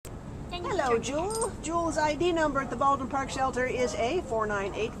Hello, Jewel. Jewel's ID number at the Baldwin Park shelter is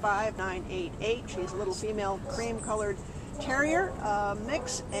A4985585. She's a little female cream-colored terrier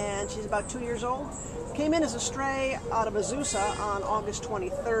mix, and she's about 2 years old. Came in as a stray out of Azusa on August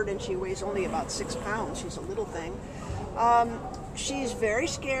 23rd, and she weighs only about 6 pounds. She's a little thing. She's very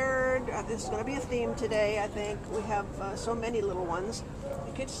scared. This is going to be a theme today, I think. We have so many little ones.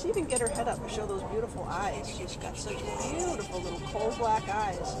 You can just even get her head up and show those beautiful eyes. She's got such beautiful little coal black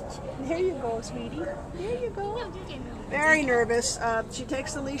eyes. There you go, sweetie. There you go. Very nervous. She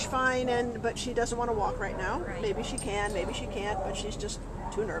takes the leash fine, but she doesn't want to walk right now. Maybe she can, maybe she can't, but she's just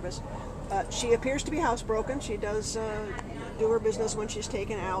too nervous. She appears to be housebroken. She does do her business when she's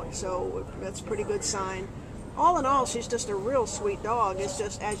taken out, so that's a pretty good sign. All in all, she's just a real sweet dog. It's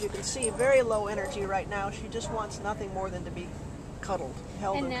just, as you can see, very low energy right now. She just wants nothing more than to be cuddled,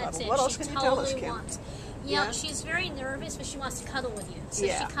 held and cuddled. What else can you tell us, Kim? You know, she's very nervous, but she wants to cuddle with you. So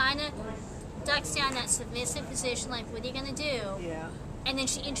she kind of ducks down that submissive position, like, what are you going to do? Yeah. And then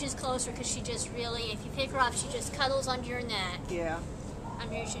she inches closer because she just really, if you pick her up, she just cuddles under your neck. Yeah.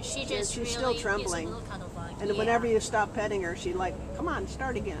 She's really still trembling. is a little cuddle bug. And whenever you stop petting her, she like, come on,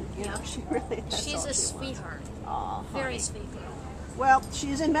 start again. You know, she really. She's a sweetheart. Oh, very sweet girl. Well,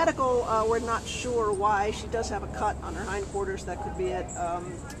 she's in medical. We're not sure why. She does have a cut on her hindquarters. That could be it.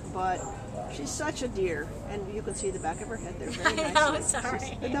 But she's such a dear, and you can see the back of her head there. Very nice. I know,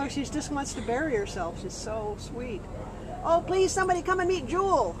 sorry. No, she just wants to bury herself. She's so sweet. Oh, please, somebody come and meet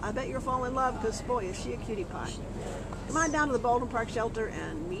Jewel. I bet you'll fall in love because, boy, is she a cutie pie. Come on down to the Baldwin Park shelter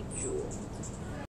and meet Jewel.